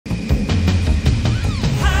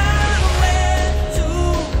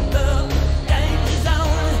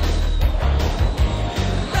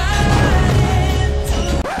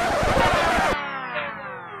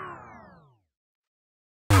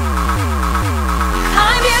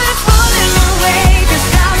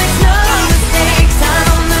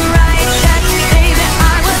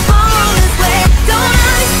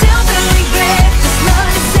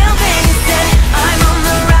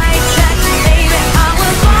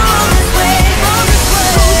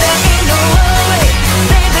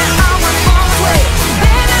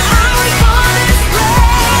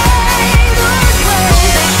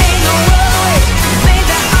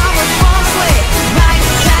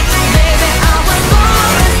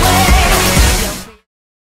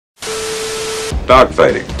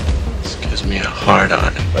dogfighting. This gives me a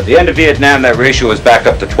hard-on. By the end of Vietnam, that ratio was back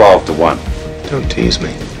up to 12 to 1. Don't tease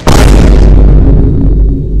me.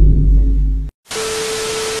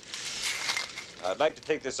 I'd like to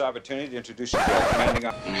take this opportunity to introduce you to our commanding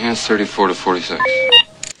officer. Enhanced 34 to 46. On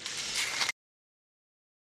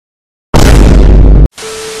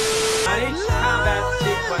each combat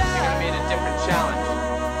sequence, you're going to be in a different challenge.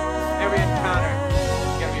 Every encounter is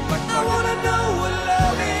going to be much more difficult. We're going to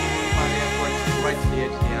find the airport right to the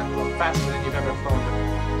edge of the envelope, faster than you've ever flown before.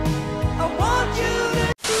 I want you to...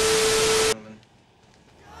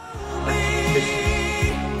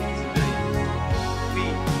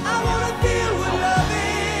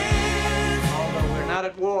 Although we're not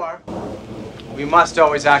at war, we must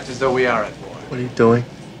always act as though we are at war. What are you doing?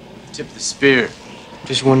 Tip the spear.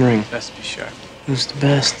 Just wondering, Best be sharp. who's the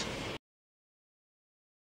best?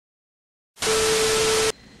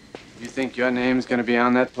 You think your name's gonna be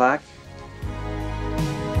on that plaque?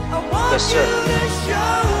 Yes, sir.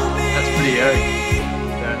 That's pretty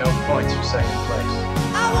arrogant. There are no points for second place.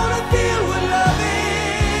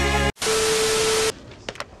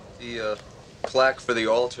 The plaque for the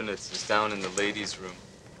alternates is down in the ladies' room.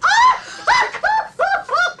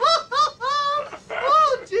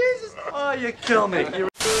 Oh, Jesus! Oh, you kill me.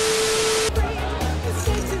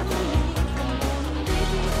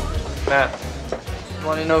 Matt, you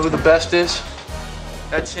want to know who the best is?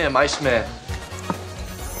 That's him, Iceman.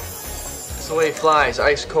 That's the way he flies,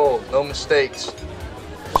 ice cold, no mistakes.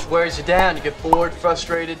 Just wears you down, you get bored,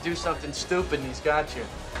 frustrated, do something stupid, and he's got you.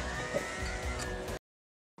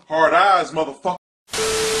 Hard eyes, motherfucker.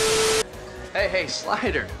 Hey,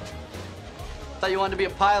 Slider. Thought you wanted to be a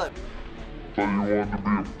pilot.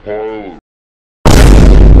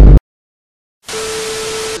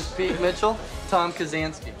 This is Pete Mitchell, Tom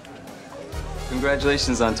Kazansky.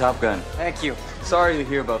 Congratulations on Top Gun. Thank you. Sorry to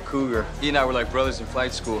hear about Cougar. He and I were like brothers in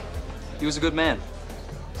flight school. He was a good man.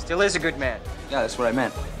 Still is a good man. Yeah, that's what I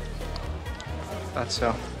meant. Thought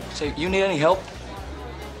so. Say, you need any help?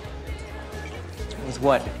 With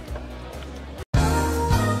what?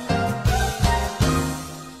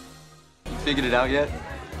 You figured it out yet?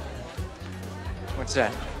 What's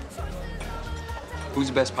that? Who's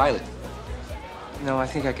the best pilot? No, I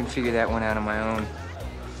think I can figure that one out on my own.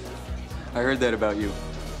 I heard that about you.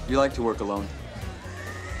 You like to work alone.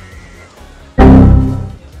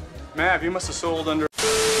 Mav, you must have sold under.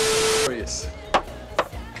 Curious.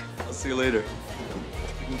 I'll see you later.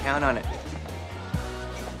 You can count on it.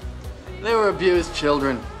 They were abused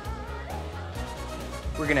children.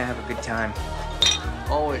 We're gonna have a good time.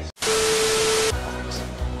 Always.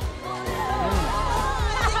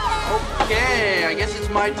 Okay, I guess it's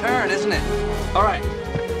my turn, isn't it? All right.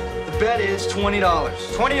 The bet is $20.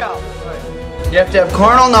 $20. You have to have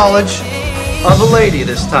carnal knowledge of a lady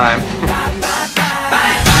this time.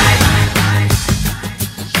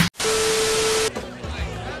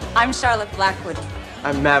 I'm Charlotte Blackwood.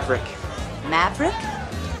 I'm Maverick. Maverick?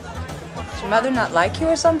 Does your mother not like you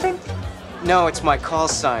or something? No, it's my call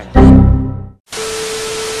sign. No,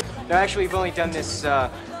 actually, we've only done this,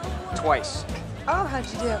 twice. Oh, how'd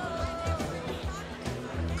you do?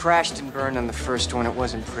 Crashed and burned on the first one. It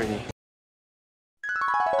wasn't pretty.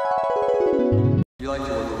 You like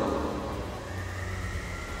to work alone.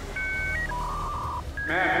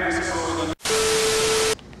 Mav, you must have sold under.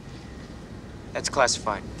 That's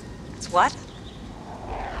classified. It's what?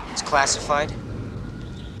 It's classified.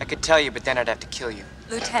 I could tell you, but then I'd have to kill you.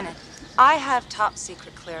 Lieutenant, I have top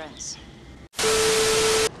secret clearance.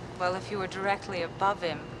 Well, if you were directly above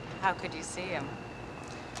him, how could you see him?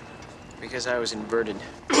 Because I was inverted.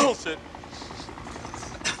 Bullshit.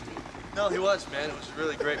 No, he was, man. It was a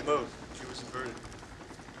really great move. He was inverted.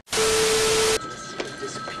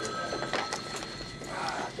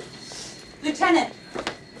 Lieutenant!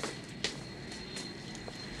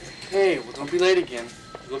 Hey, well, don't be late again.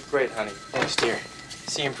 You look great, honey. Thanks, dear.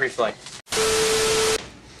 See you in pre-flight.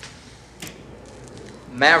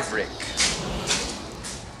 Maverick.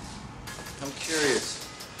 I'm curious.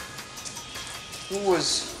 Who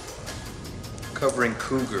was covering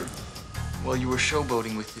Cougar? Well, you were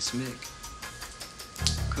showboating with this Mig.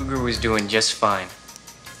 Cougar was doing just fine.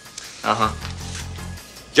 Uh-huh.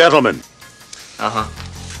 Gentlemen, Uh-huh.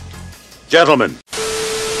 gentlemen.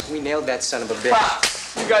 We nailed that son of a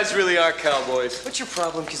bitch. You guys really are cowboys. What's your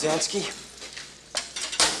problem, Kazansky?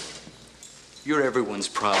 You're everyone's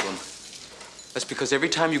problem. That's because every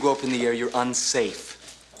time you go up in the air, you're unsafe.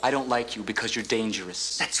 I don't like you because you're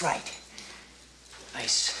dangerous. That's right.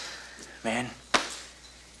 Nice, man.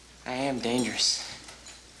 I am dangerous.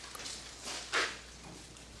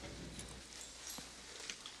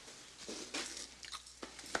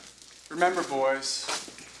 Remember, boys,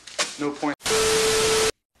 no point.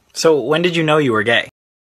 So, when did you know you were gay?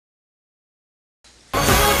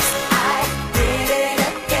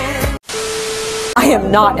 I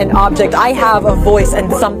am not an object. I have a voice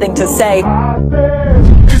and something to say.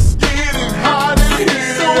 It's getting hot in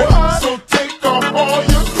here, so hot, so take off all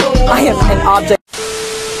your clothes. I am an object.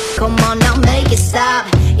 Come on now, make it stop.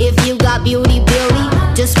 If you got beauty,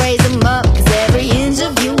 just raise them up. Cause every inch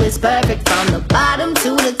of you is perfect from the bottom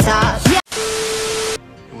to the top. Yeah.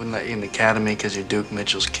 They wouldn't let you in the academy because you're Duke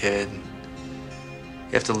Mitchell's kid.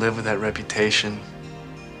 You have to live with that reputation.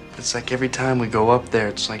 It's like every time we go up there,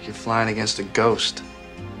 it's like you're flying against a ghost.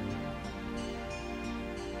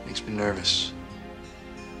 Makes me nervous.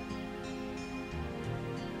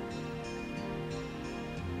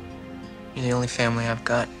 You're the only family I've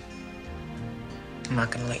got. I'm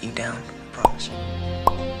not gonna let you down, I promise.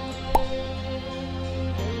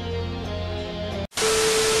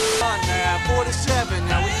 Come on, man. 4 to 7.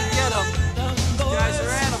 Now we can get them. You guys are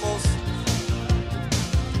animals.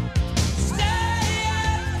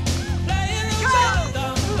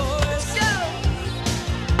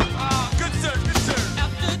 Good sir, good sir.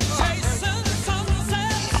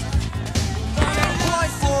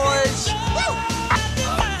 Point, boys.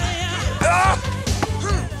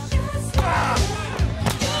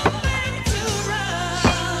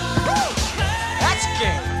 That's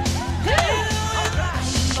game.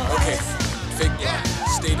 Okay, fake down.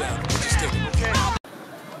 Stay down. Just take it. Okay.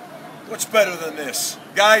 What's better than this?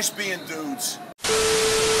 Guys being dudes.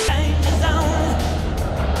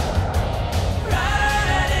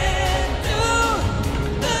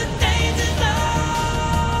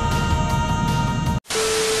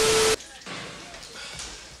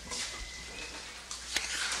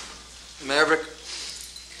 Maverick,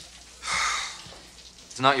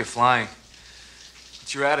 it's not your flying.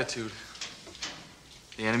 It's your attitude.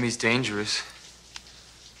 The enemy's dangerous.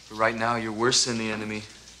 But right now, you're worse than the enemy.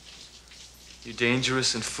 You're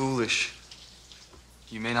dangerous and foolish.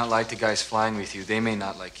 You may not like the guys flying with you. They may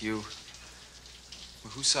not like you.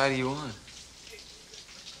 Well, whose side are you on?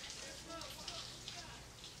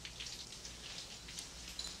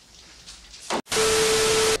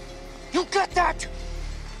 You got that?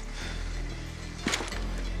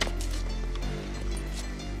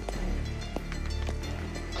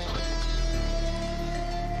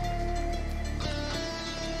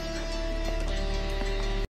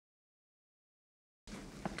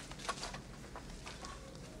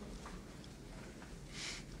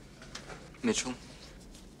 Mitchell?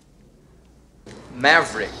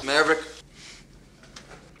 Maverick.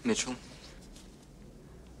 Mitchell?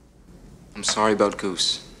 I'm sorry about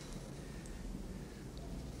Goose.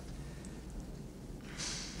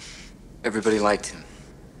 Everybody liked him.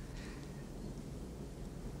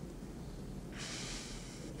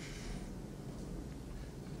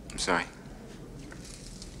 I'm sorry.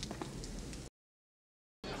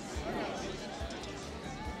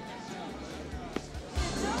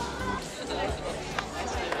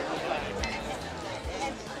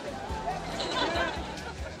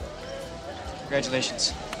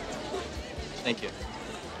 Congratulations. Thank you.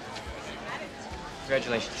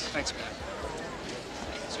 Congratulations. Thanks, man.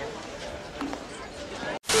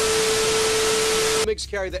 MiGs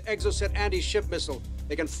carry the Exocet anti-ship missile.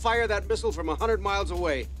 They can fire that missile from 100 miles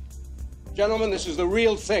away. Gentlemen, this is the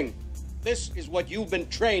real thing. This is what you've been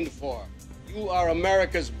trained for. You are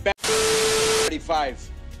America's best. 35.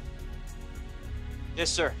 Yes,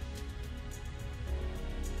 sir.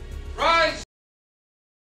 Rise!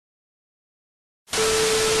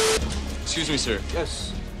 Excuse me, sir.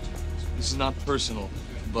 Yes. This is not personal,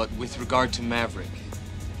 but with regard to Maverick,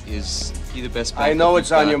 is he the best I know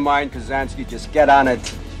it's on your mind, Kazansky. Just get on it.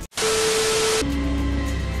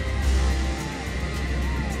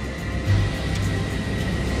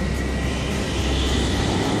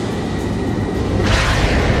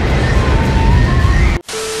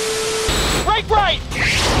 Right!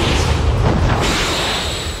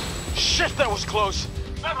 Shit, that was close.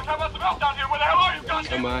 Maverick, how about some help down here? Where the hell are you,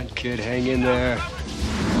 goddamn? Come on, kid, hang in there.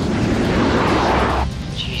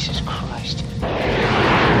 Jesus Christ.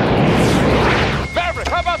 Maverick,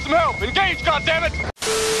 how about some help? Engage, goddammit!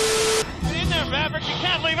 Get in there, Maverick. You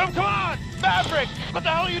can't leave him. Come on! Maverick! What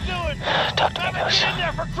the hell are you doing? Talk to me, Maverick, Goose. get in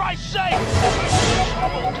there, for Christ's sake!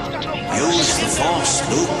 Use the force,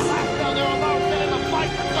 Luke. Down there alone, get in the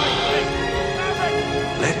fight, for Christ's sake! Maverick!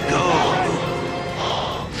 Let go.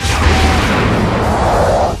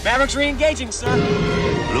 Maverick's re-engaging, sir.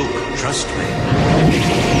 Luke, trust me.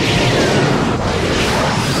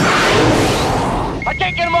 I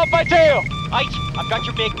can't get him off my tail! I've got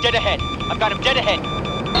your big dead ahead. I've got him dead ahead.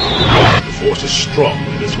 The force is strong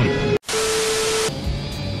in this one.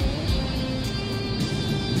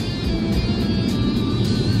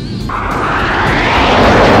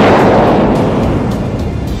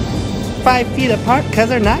 5 feet apart because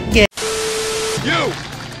they're not gay. You!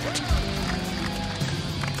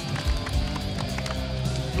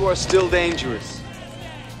 You are still dangerous.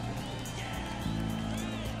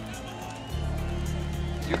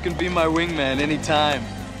 You can be my wingman anytime.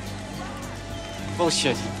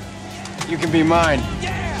 Bullshit. You can be mine.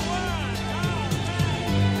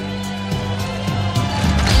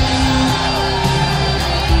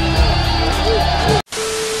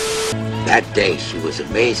 That day, she was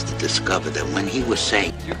amazed to discover that when he was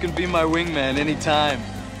saying, You can be my wingman anytime.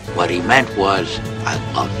 what he meant was, I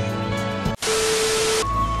love you.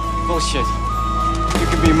 Bullshit. You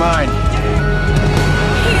can be mine.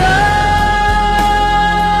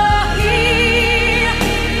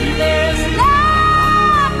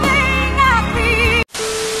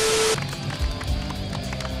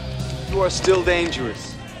 You are still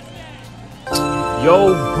dangerous.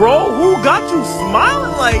 Yo, bro, who got you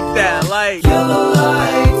smiling like that? Like, yellow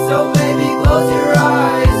light, so baby, close your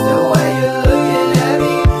eyes. The way you're looking at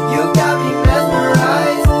me, you got me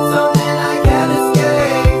mesmerized. Something I can't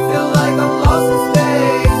escape, feel like I'm lost in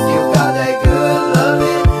space. You got that good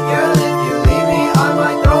loving, girl, if you leave me, I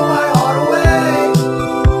might throw my heart away.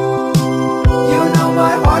 You know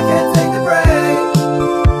my heart can't take the break.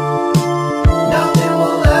 Nothing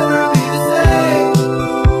will ever be the same.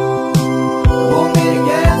 We'll meet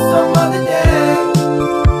again some other day.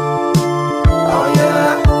 Oh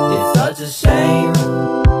yeah, it's such a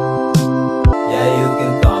shame.